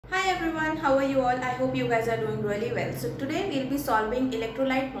Hi everyone, how are you all? I hope you guys are doing really well. So today we'll be solving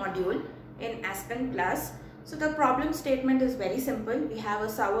electrolyte module in Aspen Plus. So the problem statement is very simple. We have a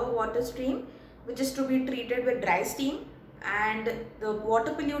sour water stream which is to be treated with dry steam and the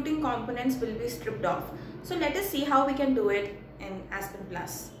water polluting components will be stripped off. So let us see how we can do it in Aspen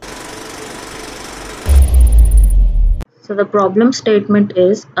Plus. So the problem statement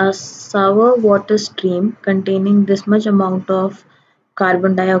is a sour water stream containing this much amount of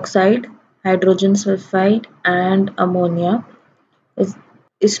carbon dioxide, hydrogen sulfide and ammonia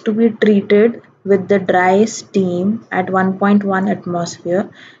is to be treated with the dry steam at 1.1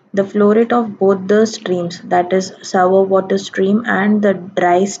 atmosphere. The flow rate of both the streams, that is sour water stream and the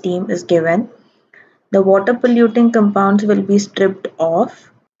dry steam, is given. The water polluting compounds will be stripped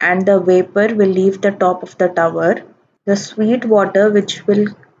off and the vapor will leave the top of the tower. The sweet water which will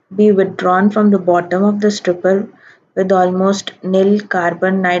be withdrawn from the bottom of the stripper with almost nil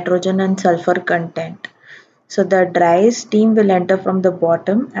carbon, nitrogen and sulfur content. So the dry steam will enter from the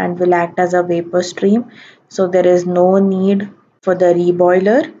bottom and will act as a vapor stream. So there is no need for the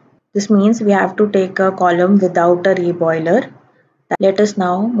reboiler. This means we have to take a column without a reboiler. Let us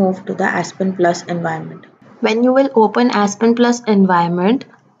now move to the Aspen Plus environment. When you will open Aspen Plus environment,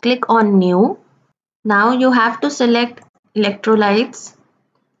 click on New. Now you have to select electrolytes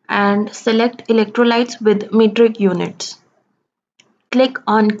and select electrolytes with metric units. Click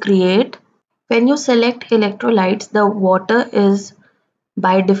on Create. When you select electrolytes, the water is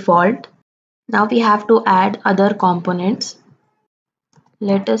by default. Now we have to add other components.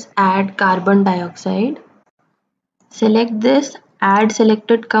 Let us add carbon dioxide. Select this, add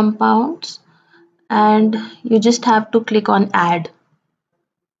selected compounds, and you just have to click on Add.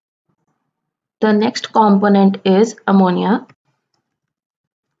 The next component is ammonia.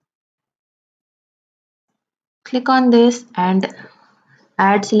 Click on this and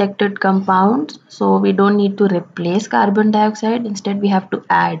add selected compounds. So we don't need to replace carbon dioxide, instead we have to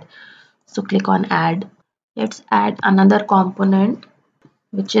add. So click on Add. Let's add another component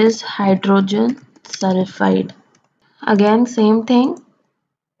which is hydrogen sulfide. Again same thing,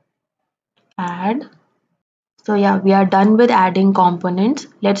 add. So yeah, we are done with adding components.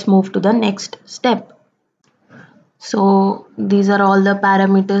 Let's move to the next step. So these are all the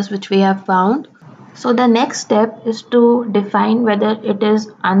parameters which we have found. So the next step is to define whether it is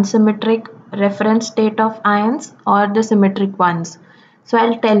unsymmetric reference state of ions or the symmetric ones. So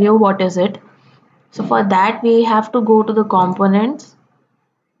I'll tell you what is it. So for that we have to go to the components,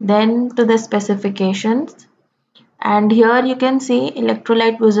 then to the specifications, and here you can see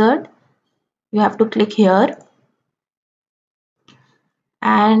electrolyte wizard. You have to click here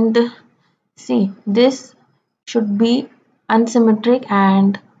and see this should be unsymmetric,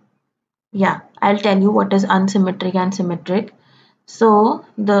 and yeah, I'll tell you what is unsymmetric and symmetric. So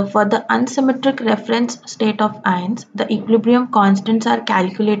for the unsymmetric reference state of ions, the equilibrium constants are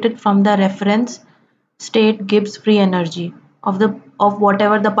calculated from the reference state Gibbs free energy of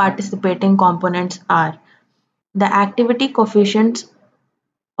whatever the participating components are. The activity coefficients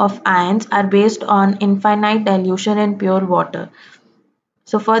of ions are based on infinite dilution in pure water.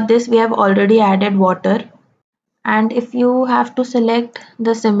 So for this we have already added water, and if you have to select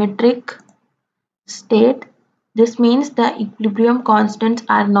the symmetric state, this means the equilibrium constants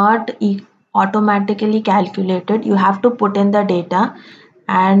are not automatically calculated. You have to put in the data,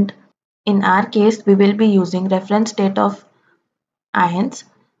 and in our case we will be using reference state of ions,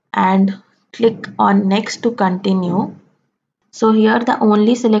 and click on next to continue. So here the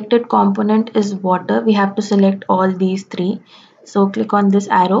only selected component is water. We have to select all these three. So click on this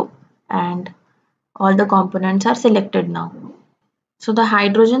arrow and all the components are selected now. So the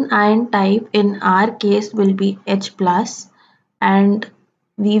hydrogen ion type in our case will be H plus, and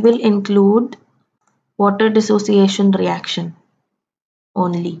we will include water dissociation reaction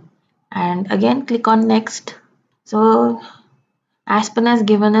only. And again click on next. So Aspen has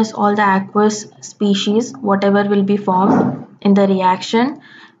given us all the aqueous species, whatever will be formed in the reaction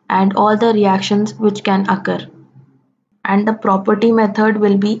and all the reactions which can occur. And the property method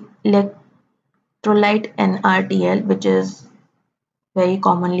will be electrolyte NRTL, which is very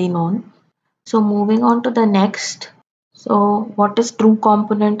commonly known. So moving on to the next. So what is true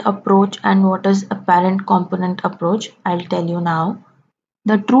component approach and what is apparent component approach? I'll tell you now.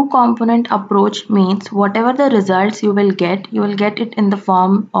 The true component approach means whatever the results you will get it in the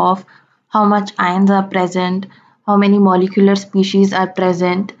form of how much ions are present, how many molecular species are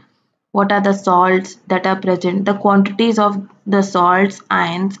present, what are the salts that are present, the quantities of the salts,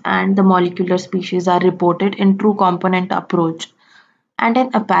 ions and the molecular species are reported in true component approach. And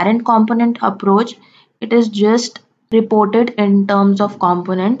in apparent component approach, it is just reported in terms of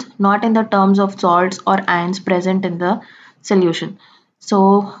components, not in the terms of salts or ions present in the solution.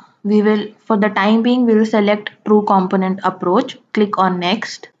 So we will, for the time being, we will select true component approach, click on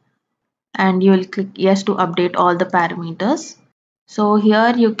next, and you will click yes to update all the parameters. So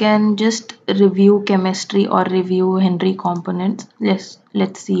here you can just review chemistry or review Henry components.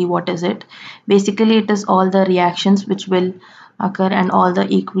 Let's see what is it. Basically it is all the reactions which will occur and all the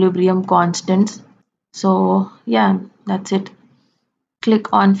equilibrium constants. So yeah, that's it.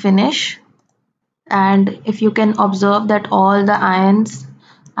 Click on finish, and if you can observe that all the ions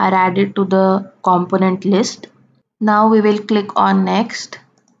are added to the component list. Now we will click on next.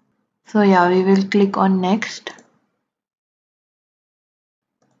 So yeah, we will click on next.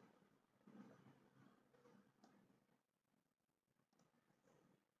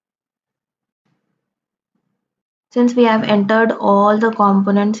 Since we have entered all the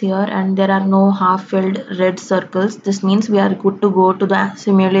components here and there are no half-filled red circles, this means we are good to go to the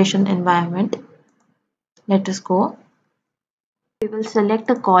simulation environment. Let us go. We will select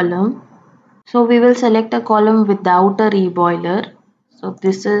a column. So we will select a column without a reboiler. So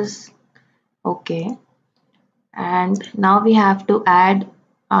this is okay. And now we have to add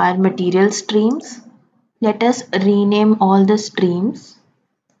our material streams. Let us rename all the streams.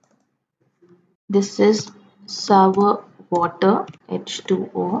 This is sour water,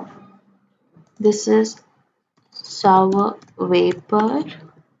 H2O. This is sour vapor,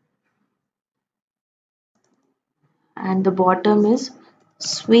 and the bottom is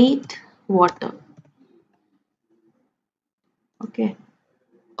sweet water. Okay.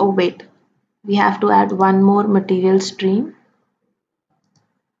 Oh wait, we have to add one more material stream,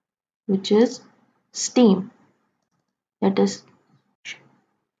 which is steam. Let us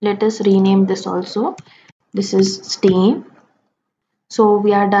rename this also. This is steam. So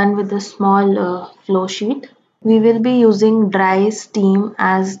we are done with the small flow sheet. We will be using dry steam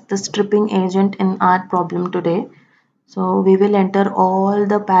as the stripping agent in our problem today. So we will enter all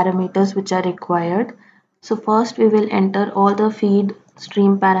the parameters which are required. So first we will enter all the feed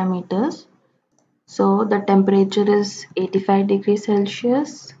stream parameters. So the temperature is 85 degrees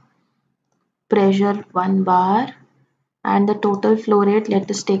Celsius, pressure 1 bar, and the total flow rate, let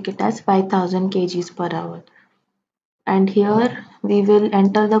us take it as 5000 kgs per hour. And here we will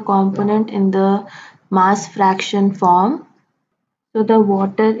enter the component in the mass fraction form. So the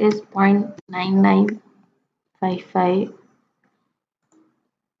water is 0.9955.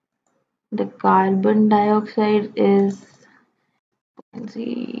 The carbon dioxide is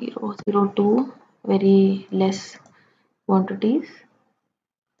 0.002, very less quantities.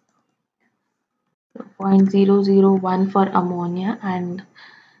 0.001 for ammonia, and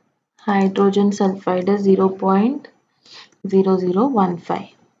hydrogen sulfide is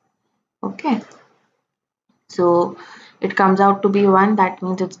 0.0015. Okay, so it comes out to be 1, that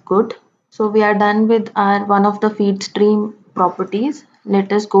means it's good. So we are done with our one of the feed stream properties.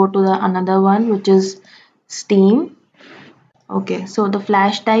 Let us go to the another one, which is steam. Okay, so the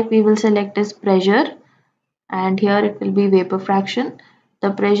flash type we will select is pressure, and here it will be vapor fraction.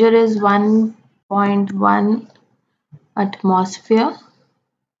 The pressure is 1.1 atmosphere.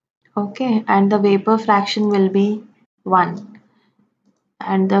 Okay, and the vapor fraction will be 1.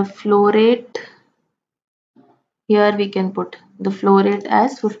 And the flow rate, here we can put the flow rate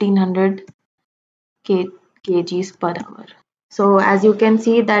as 1500 kgs per hour. So as you can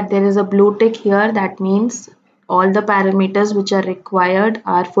see that there is a blue tick here, that means all the parameters which are required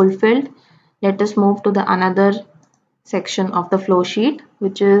are fulfilled. Let us move to the another section of the flow sheet,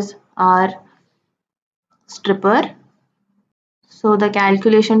 which is our stripper. So the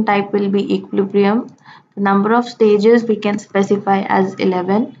calculation type will be equilibrium. The number of stages we can specify as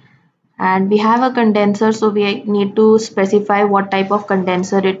 11, and we have a condenser, so we need to specify what type of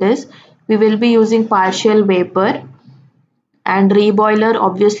condenser it is. We will be using partial vapor, and reboiler,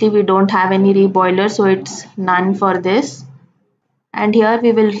 obviously we don't have any reboiler, so it's none for this. And here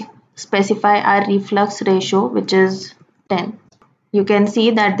we will specify our reflux ratio, which is 10. You can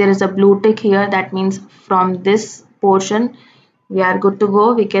see that there is a blue tick here, that means from this portion we are good to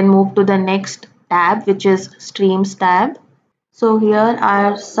go. We can move to the next tab, which is streams tab. So here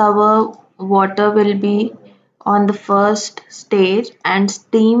our sour water will be on the first stage and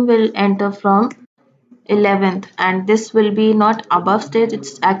steam will enter from 11th, and this will be not above stage,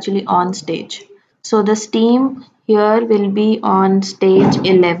 it's actually on stage. So the steam here will be on stage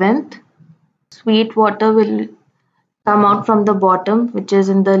 11th. Sweet water will come out from the bottom, which is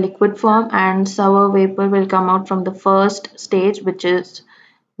in the liquid form, and sour vapor will come out from the first stage, which is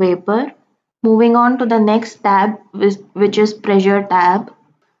vapor. Moving on to the next tab, which is pressure tab.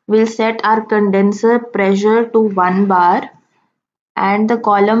 we'll set our condenser pressure to 1 bar and the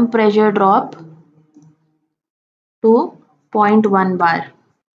column pressure drop to 0.1 bar.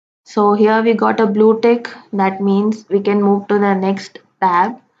 So here we got a blue tick, that means we can move to the next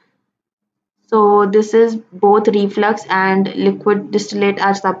tab. So this is both reflux and liquid distillate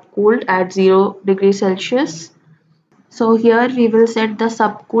are subcooled at 0 degrees Celsius. So here we will set the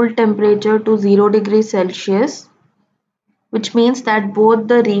subcooled temperature to 0 degrees Celsius, which means that both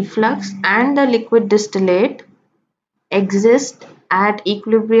the reflux and the liquid distillate exist at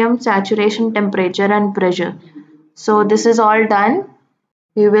equilibrium saturation temperature and pressure. So this is all done.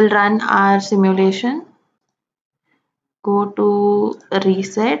 We will run our simulation. Go to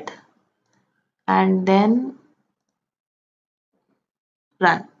reset and then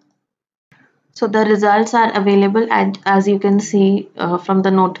run. So the results are available, and as you can see from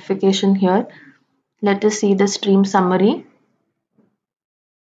the notification here. Let us see the stream summary.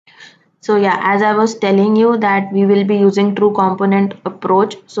 So yeah, as I was telling you that we will be using true component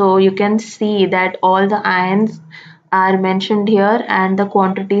approach. So you can see that all the ions are mentioned here and the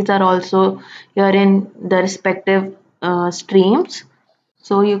quantities are also here in the respective streams.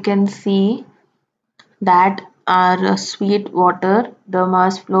 So you can see that our sweet water, the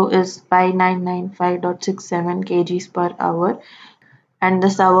mass flow is 5995.67 kgs per hour and the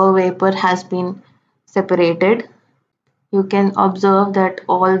sour vapor has been separated. You can observe that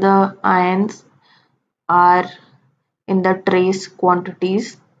all the ions are in the trace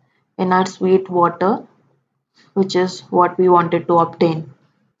quantities in our sweet water, which is what we wanted to obtain.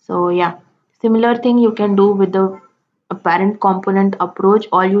 So yeah, similar thing you can do with the apparent component approach.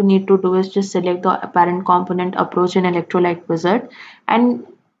 All you need to do is just select the apparent component approach in Electrolyte Wizard, and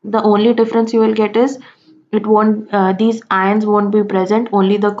the only difference you will get is it won't these ions won't be present,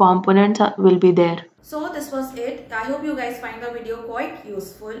 only the components will be there. So this was it. I hope you guys find the video quite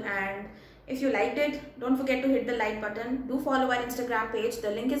useful, and if you liked it, don't forget to hit the like button. Do follow our Instagram page.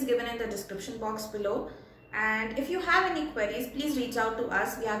 The link is given in the description box below. And if you have any queries, please reach out to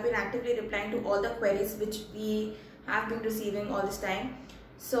us. We have been actively replying to all the queries which we have been receiving all this time.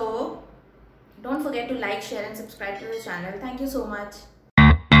 So don't forget to like, share and subscribe to the channel. Thank you so much.